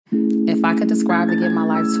If I could describe the Get My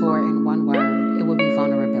Life tour in one word, it would be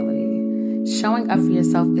vulnerability. Showing up for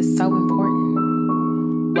yourself is so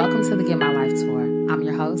important. Welcome to the Get My Life tour. I'm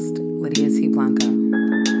your host, Lydia T. Blanco.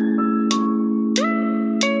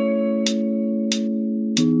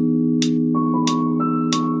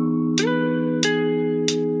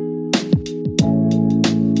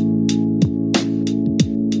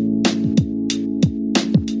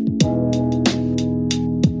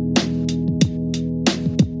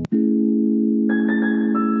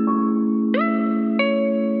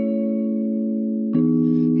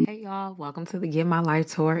 Welcome to the Get My Life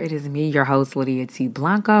tour. It is me, your host, Lydia T.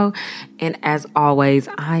 Blanco. And as always,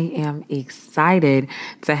 I am excited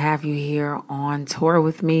to have you here on tour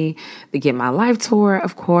with me, the Get My Life tour,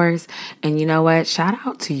 of course. And you know what? Shout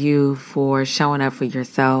out to you for showing up for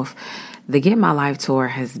yourself. The Get My Life tour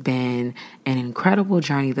has been an incredible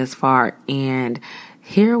journey thus far. And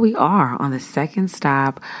here we are on the second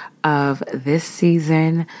stop of this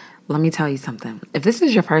season. Let me tell you something. If this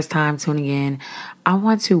is your first time tuning in, I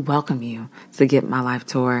want to welcome you to Get My Life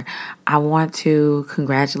tour. I want to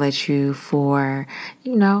congratulate you for,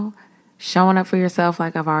 showing up for yourself,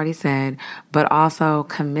 like I've already said, but also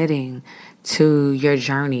committing to your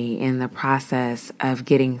journey in the process of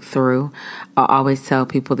getting through. I always tell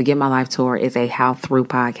people the Get My Life tour is a how through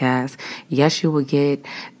podcast. Yes, you will get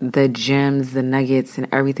the gems, the nuggets, and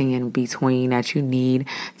everything in between that you need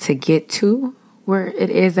to get to where it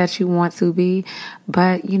is that you want to be.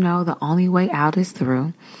 But, the only way out is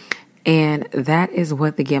through. And that is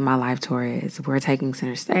what the Get My Life tour is. We're taking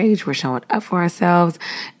center stage. We're showing up for ourselves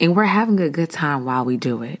and we're having a good time while we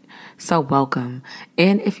do it. So welcome.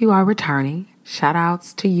 And if you are returning, shout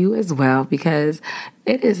outs to you as well, because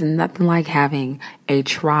it is nothing like having a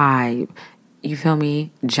tribe, you feel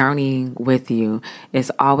me, journeying with you.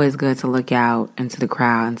 It's always good to look out into the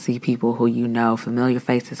crowd and see people who you know. Familiar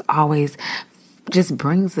faces always just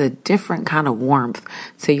brings a different kind of warmth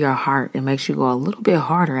to your heart. It makes you go a little bit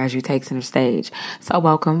harder as you take center stage. So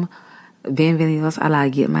welcome. Bienvenidos a la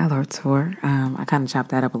Get My Life tour. I kind of chopped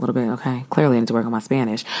that up a little bit. Okay. Clearly I need to work on my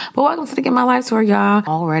Spanish. But welcome to the Get My Life tour, y'all.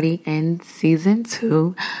 Already in season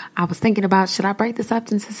 2. I was thinking about, should I break this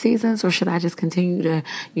up into seasons or should I just continue to,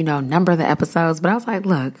 number the episodes? But I was like,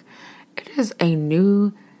 look, it is a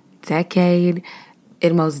new decade.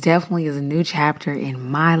 It most definitely is a new chapter in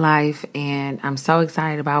my life, and I'm so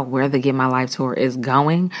excited about where the Get My Life tour is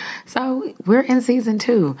going. So we're in season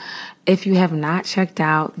 2. If you have not checked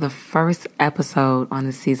out the first episode on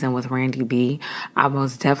the season with Randy B, I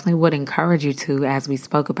most definitely would encourage you to, as we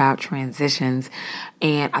spoke about transitions.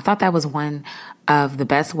 And I thought that was one of the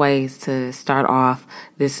best ways to start off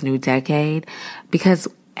this new decade, because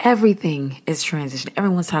everything is transition.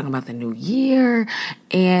 Everyone's talking about the new year.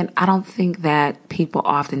 And I don't think that people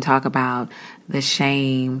often talk about the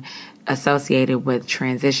shame associated with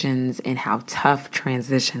transitions and how tough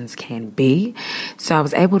transitions can be. So I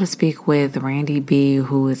was able to speak with Randy B,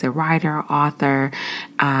 who is a writer, author,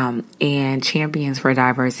 and champions for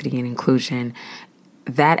diversity and inclusion.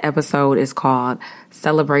 That episode is called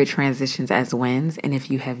Celebrate Transitions as Wins. And if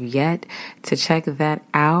you have yet to check that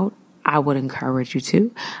out, I would encourage you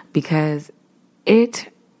to, because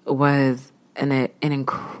it was an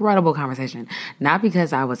incredible conversation. Not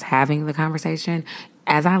because I was having the conversation.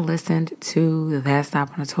 As I listened to that stop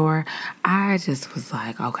on the tour, I just was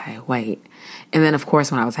like, okay, wait. And then, of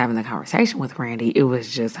course, when I was having the conversation with Randy, it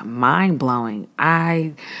was just mind-blowing.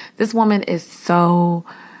 This woman is so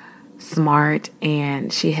smart,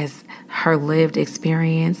 and she has her lived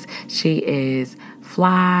experience. She is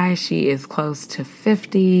fly. She is close to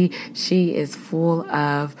 50. She is full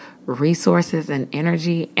of resources and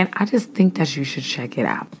energy. And I just think that you should check it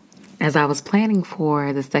out. As I was planning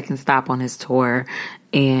for the second stop on his tour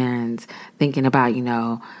and thinking about,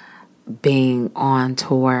 being on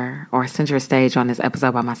tour or center stage on this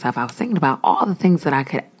episode by myself, I was thinking about all the things that I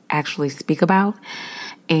could actually speak about.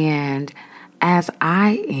 And as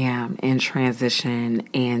I am in transition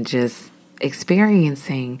and just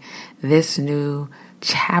experiencing this new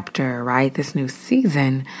chapter, right? This new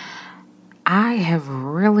season, I have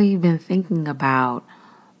really been thinking about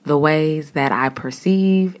the ways that I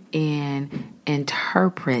perceive and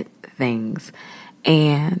interpret things.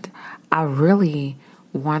 And I really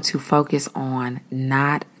want to focus on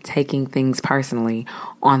not taking things personally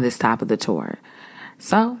on this stop of the tour.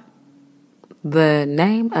 So the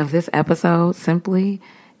name of this episode simply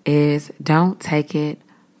is Don't Take It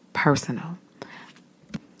Personal.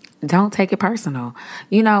 Don't take it personal.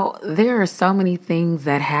 There are so many things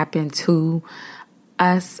that happen to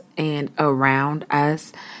us and around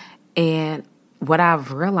us. And what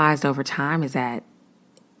I've realized over time is that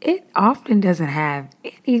it often doesn't have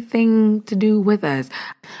anything to do with us.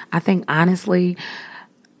 I think honestly,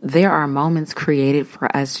 there are moments created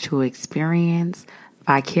for us to experience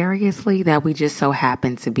vicariously that we just so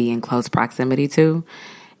happen to be in close proximity to.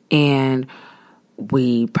 And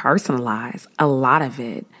we personalize a lot of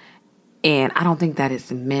it. And I don't think that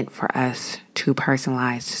it's meant for us to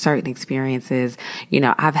personalize certain experiences.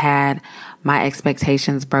 I've had my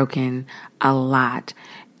expectations broken a lot.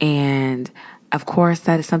 And of course,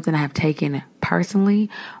 that is something I have taken personally.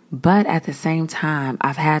 But at the same time,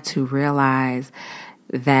 I've had to realize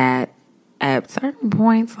that at certain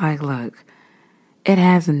points, like, look, it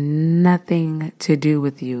has nothing to do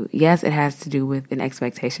with you. Yes, it has to do with an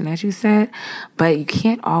expectation, as you said, but you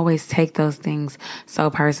can't always take those things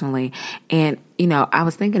so personally. And, I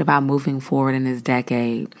was thinking about moving forward in this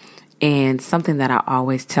decade, and something that I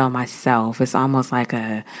always tell myself, it's almost like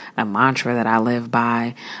a mantra that I live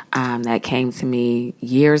by, that came to me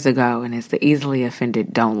years ago, and it's the easily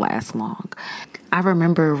offended don't last long. I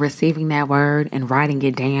remember receiving that word and writing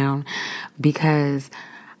it down because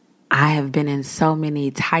I have been in so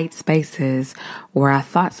many tight spaces where I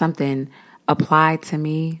thought something applied to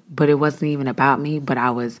me, but it wasn't even about me, but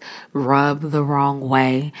I was rubbed the wrong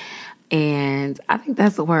way. And I think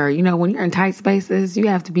that's the word. When you're in tight spaces, you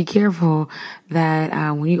have to be careful that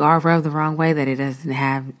when you are rubbed the wrong way, that it doesn't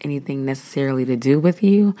have anything necessarily to do with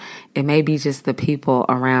you. It may be just the people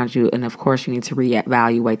around you. And of course, you need to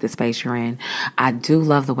reevaluate the space you're in. I do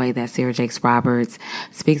love the way that Sarah Jakes Roberts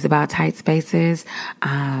speaks about tight spaces.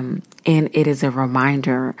 And it is a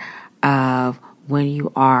reminder of when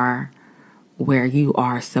you are where you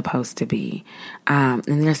are supposed to be. And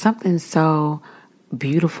there's something so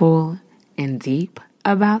beautiful and deep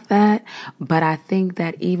about that. But I think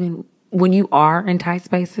that even when you are in tight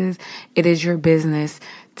spaces, it is your business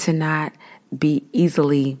to not be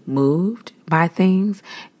easily moved by things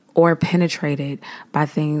or penetrated by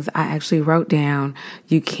things. I actually wrote down,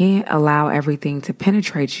 you can't allow everything to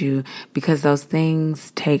penetrate you because those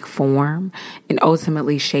things take form and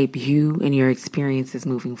ultimately shape you and your experiences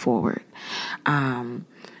moving forward. And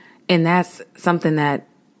that's something that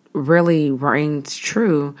really rings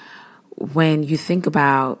true when you think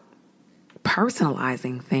about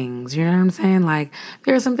personalizing things. You know what I'm saying? Like,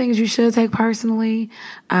 there are some things you should take personally,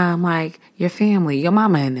 like your family, your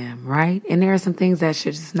mama and them, right? And there are some things that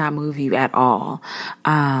should just not move you at all.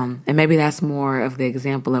 And maybe that's more of the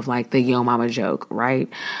example of like the yo mama joke, right?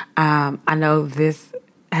 I know this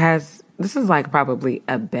is like probably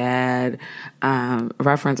a bad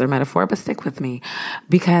reference or metaphor, but stick with me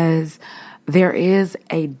because there is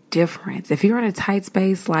a difference. If you're in a tight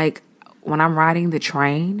space, like when I'm riding the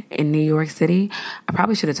train in New York City, I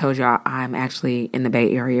probably should have told y'all I'm actually in the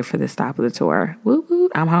Bay Area for the stop of the tour. Woo woo,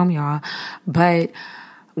 I'm home, y'all. But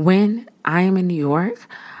when I am in New York,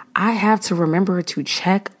 I have to remember to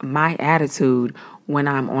check my attitude when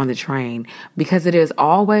I'm on the train because it is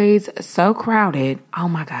always so crowded. Oh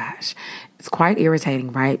my gosh. It's quite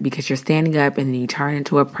irritating, right? Because you're standing up and you turn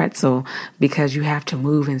into a pretzel because you have to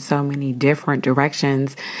move in so many different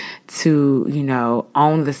directions to,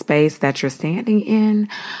 own the space that you're standing in.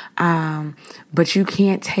 But you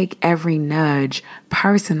can't take every nudge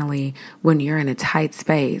personally when you're in a tight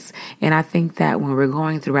space. And I think that when we're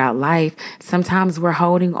going throughout life, sometimes we're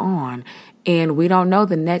holding on. And we don't know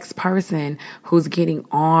the next person who's getting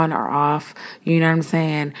on or off, you know what I'm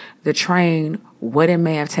saying, the train, what it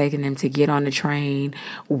may have taken them to get on the train,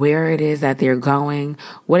 where it is that they're going,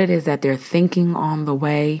 what it is that they're thinking on the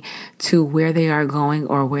way to where they are going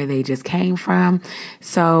or where they just came from.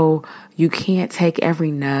 So you can't take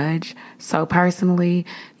every nudge so personally.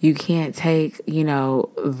 You can't take,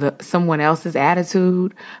 someone else's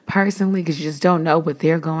attitude personally because you just don't know what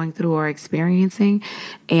they're going through or experiencing.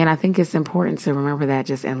 And I think it's important to remember that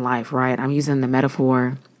just in life, right? I'm using the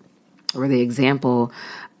metaphor or the example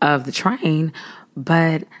of the train,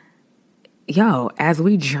 but as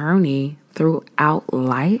we journey throughout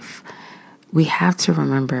life, we have to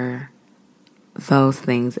remember those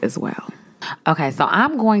things as well. Okay, so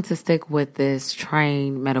I'm going to stick with this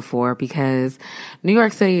train metaphor because New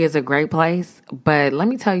York City is a great place, but let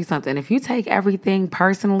me tell you something. If you take everything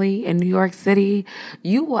personally in New York City,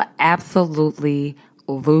 you will absolutely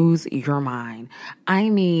lose your mind. I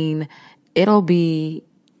mean, it'll be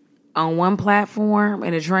on one platform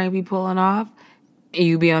and the train be pulling off and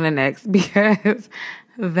you be on the next because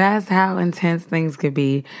that's how intense things could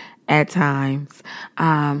be at times.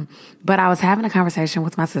 But I was having a conversation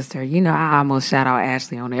with my sister. You know, I almost shout out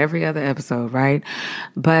Ashley on every other episode, right?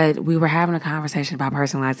 But we were having a conversation about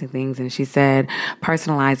personalizing things, and she said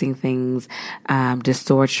personalizing things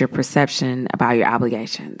distorts your perception about your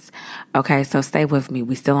obligations. Okay, so stay with me.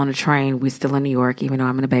 We still on the train. We still in New York, even though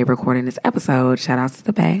I'm in the Bay recording this episode. Shout out to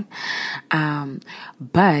the Bay.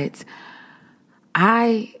 But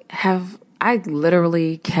I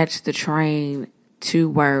literally catch the train to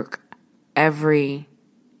work every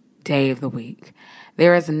day of the week.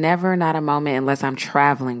 There is never not a moment, unless I'm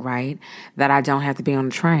traveling, right, that I don't have to be on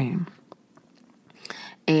the train.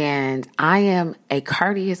 And I am a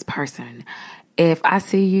courteous person. If I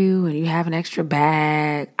see you and you have an extra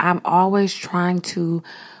bag, I'm always trying to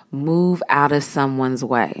move out of someone's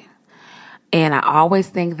way. And I always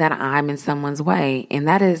think that I'm in someone's way. And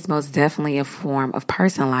that is most definitely a form of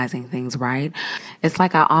personalizing things, right? It's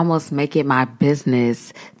like I almost make it my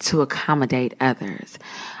business to accommodate others.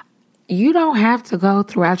 You don't have to go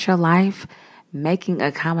throughout your life making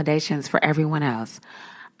accommodations for everyone else.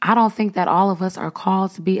 I don't think that all of us are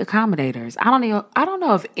called to be accommodators. I don't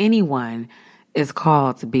know if anyone is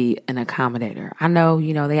called to be an accommodator. I know,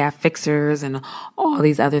 they have fixers and all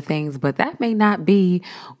these other things, but that may not be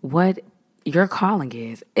what your calling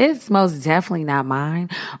is. It's most definitely not mine,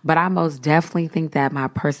 but I most definitely think that my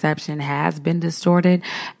perception has been distorted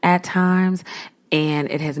at times.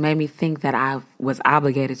 And it has made me think that I was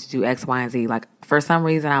obligated to do X, Y, and Z. Like, for some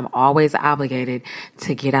reason, I'm always obligated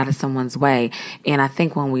to get out of someone's way. And I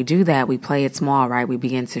think when we do that, we play it small, right? We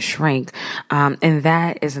begin to shrink. And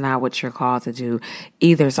that is not what you're called to do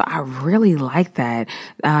either. So I really like that.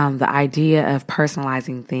 The idea of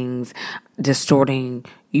personalizing things, distorting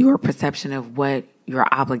your perception of what your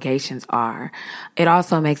obligations are. It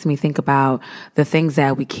also makes me think about the things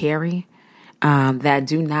that we carry that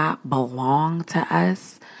do not belong to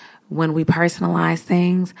us when we personalize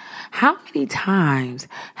things. How many times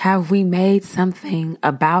have we made something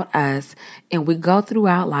about us and we go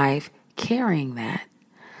throughout life carrying that?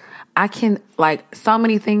 So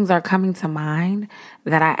many things are coming to mind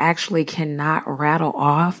that I actually cannot rattle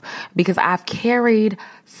off because I've carried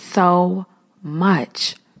so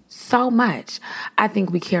much. I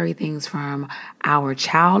think we carry things from our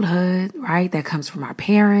childhood, right? That comes from our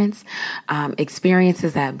parents,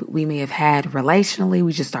 experiences that we may have had relationally.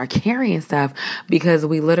 We just start carrying stuff because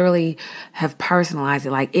we literally have personalized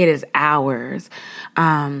it like it is ours.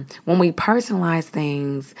 When we personalize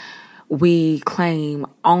things, we claim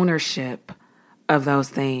ownership of those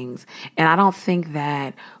things. And I don't think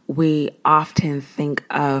that we often think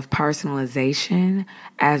of personalization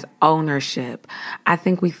as ownership. I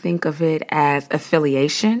think we think of it as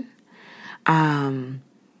affiliation,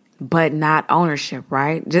 but not ownership,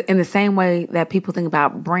 right? Just in the same way that people think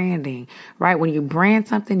about branding, right? When you brand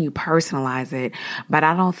something, you personalize it. But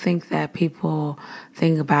I don't think that people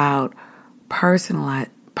think about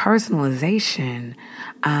personalization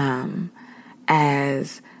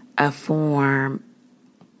as a form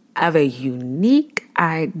of a unique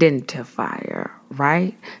identifier,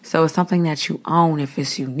 right? So it's something that you own if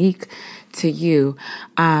it's unique to you.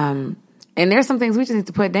 And there's some things we just need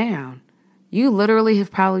to put down. You literally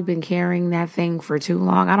have probably been carrying that thing for too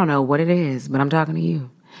long. I don't know what it is, but I'm talking to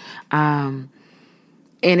you. And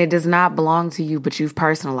it does not belong to you, but you've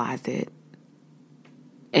personalized it.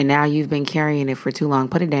 And now you've been carrying it for too long.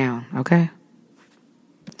 Put it down, okay?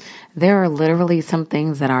 There are literally some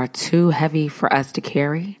things that are too heavy for us to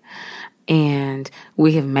carry, and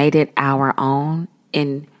we have made it our own,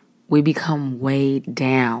 and we become weighed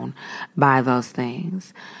down by those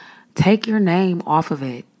things. Take your name off of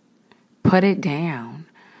it. Put it down.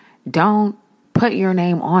 Don't put your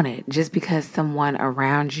name on it just because someone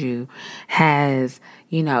around you has,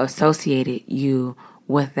 associated you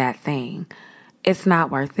with that thing. It's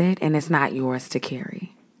not worth it, and it's not yours to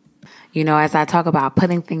carry. As I talk about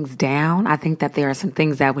putting things down, I think that there are some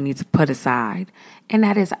things that we need to put aside, and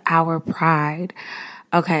that is our pride.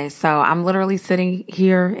 Okay, so I'm literally sitting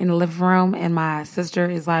here in the living room, and my sister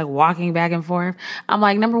is like walking back and forth. I'm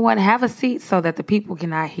like, number one, have a seat so that the people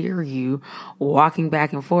cannot hear you walking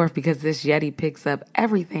back and forth because this Yeti picks up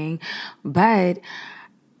everything. But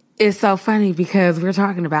it's so funny because we're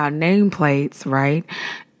talking about nameplates, right?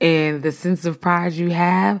 And the sense of pride you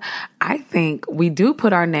have, I think we do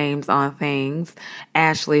put our names on things.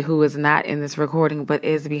 Ashley, who is not in this recording but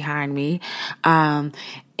is behind me, and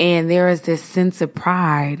there is this sense of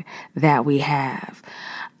pride that we have.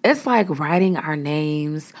 It's like writing our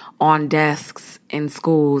names on desks in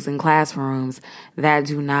schools and classrooms that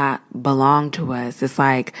do not belong to us. It's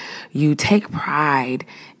like you take pride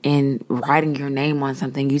in writing your name on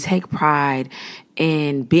something. You take pride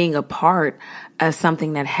in being a part of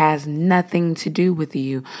something that has nothing to do with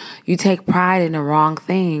you. You take pride in the wrong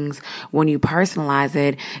things when you personalize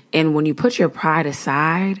it. And when you put your pride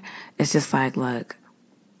aside, it's just like, look,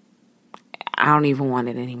 I don't even want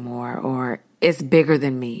it anymore, or it's bigger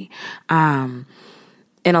than me. And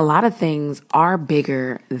a lot of things are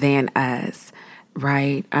bigger than us,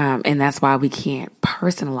 right? And that's why we can't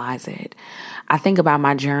personalize it. I think about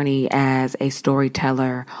my journey as a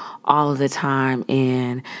storyteller all of the time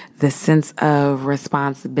and the sense of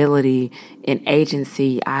responsibility and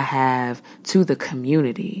agency I have to the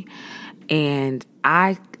community. And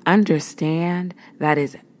I understand that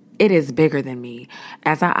it is bigger than me.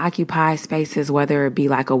 As I occupy spaces, whether it be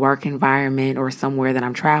like a work environment or somewhere that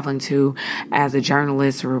I'm traveling to as a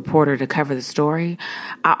journalist or reporter to cover the story,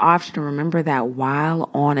 I often remember that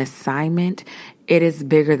while on assignment, it is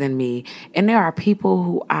bigger than me. And there are people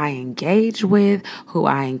who I engage with, who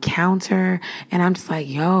I encounter, and I'm just like,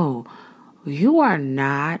 yo, you are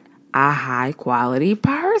not a high quality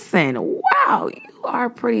person. Wow, you are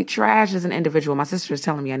pretty trash as an individual. My sister is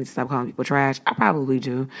telling me I need to stop calling people trash. I probably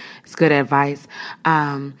do. It's good advice.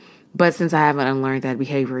 But since I haven't unlearned that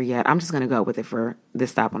behavior yet, I'm just going to go with it for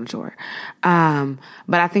this stop on the tour.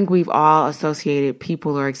 But I think we've all associated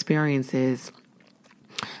people or experiences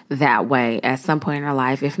that way at some point in our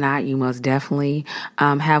life. If not, you most definitely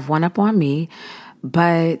have one up on me.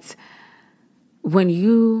 But when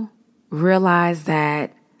you realize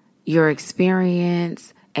that your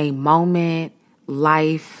experience, a moment,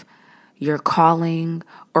 life, your calling,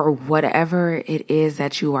 or whatever it is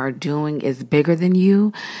that you are doing is bigger than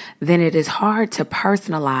you, then it is hard to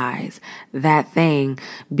personalize that thing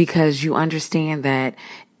because you understand that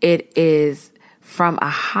it is from a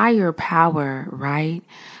higher power, right?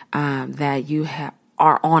 That you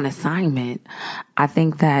are on assignment. I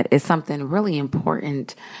think that is something really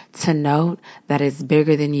important to note, that is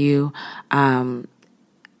bigger than you.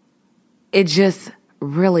 It just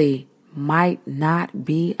really might not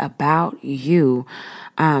be about you.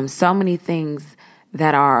 So many things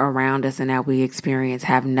that are around us and that we experience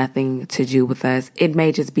have nothing to do with us. It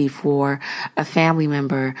may just be for a family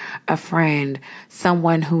member, a friend,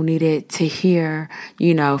 someone who needed to hear,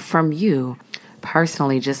 from you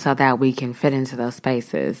personally, just so that we can fit into those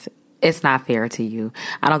spaces. It's not fair to you.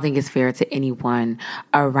 I don't think it's fair to anyone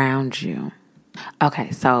around you.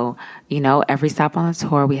 Okay, so, every stop on the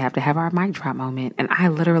tour, we have to have our mic drop moment. And I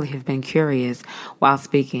literally have been curious while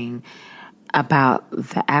speaking about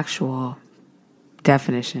the actual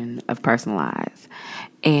definition of personalize.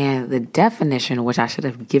 And the definition, which I should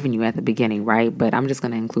have given you at the beginning, right? But I'm just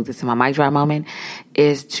going to include this in my mic drop moment,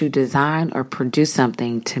 is to design or produce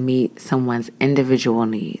something to meet someone's individual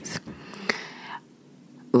needs.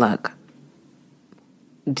 Look,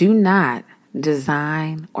 do not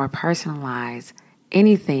design or personalize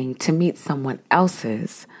anything to meet someone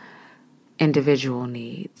else's individual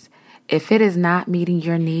needs. If it is not meeting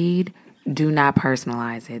your need, do not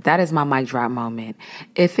personalize it. That is my mic drop moment.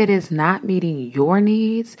 If it is not meeting your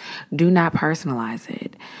needs, do not personalize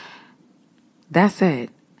it. That's it.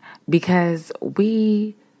 Because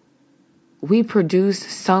we produce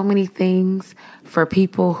so many things for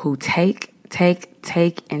people who take,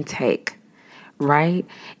 and take. Right?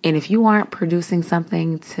 And if you aren't producing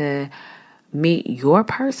something to meet your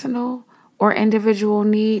personal or individual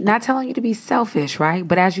need, not telling you to be selfish, right?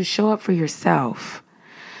 But as you show up for yourself,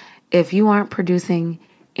 if you aren't producing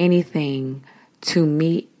anything to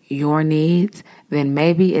meet your needs, then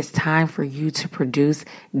maybe it's time for you to produce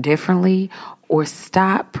differently or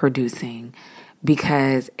stop producing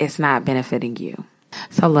because it's not benefiting you.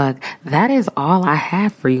 So look, that is all I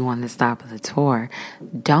have for you on this stop of the tour.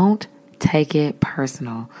 Don't take it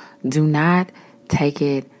personal. Do not take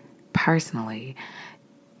it personally.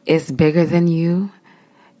 It's bigger than you.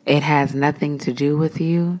 It has nothing to do with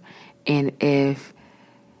you. And if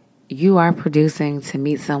you are producing to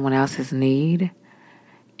meet someone else's need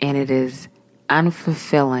and it is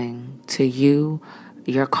unfulfilling to you,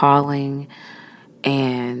 your calling,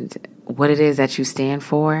 and what it is that you stand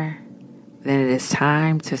for, then it is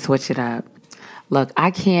time to switch it up. Look,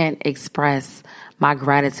 I can't express my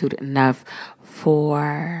gratitude enough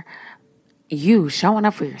for you showing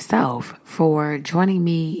up for yourself, for joining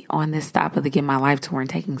me on this stop of the Get My Life tour and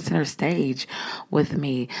taking center stage with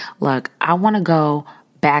me. Look, I want to go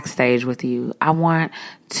backstage with you. I want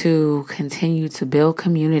to continue to build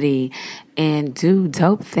community and do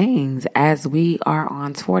dope things as we are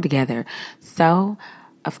on tour together. So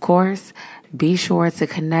Of course, be sure to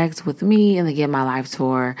connect with me in the Get My Life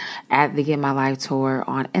Tour at the Get My Life Tour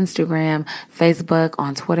on Instagram, Facebook,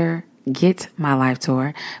 on Twitter. Get My Life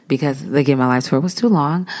Tour, because the Get My Life Tour was too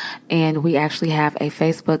long. And we actually have a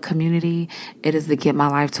Facebook community. It is the Get My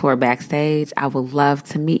Life Tour Backstage. I would love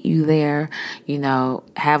to meet you there.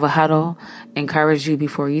 Have a huddle, encourage you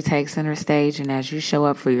before you take center stage and as you show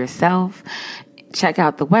up for yourself. Check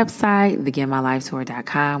out the website,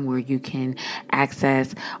 thegetmylifetour.com, where you can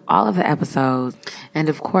access all of the episodes. And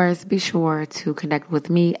of course, be sure to connect with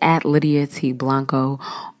me at Lydia T. Blanco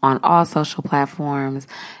on all social platforms.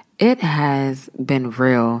 It has been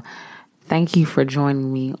real. Thank you for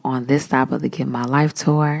joining me on this stop of the Get My Life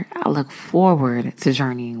Tour. I look forward to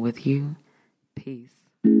journeying with you. Peace.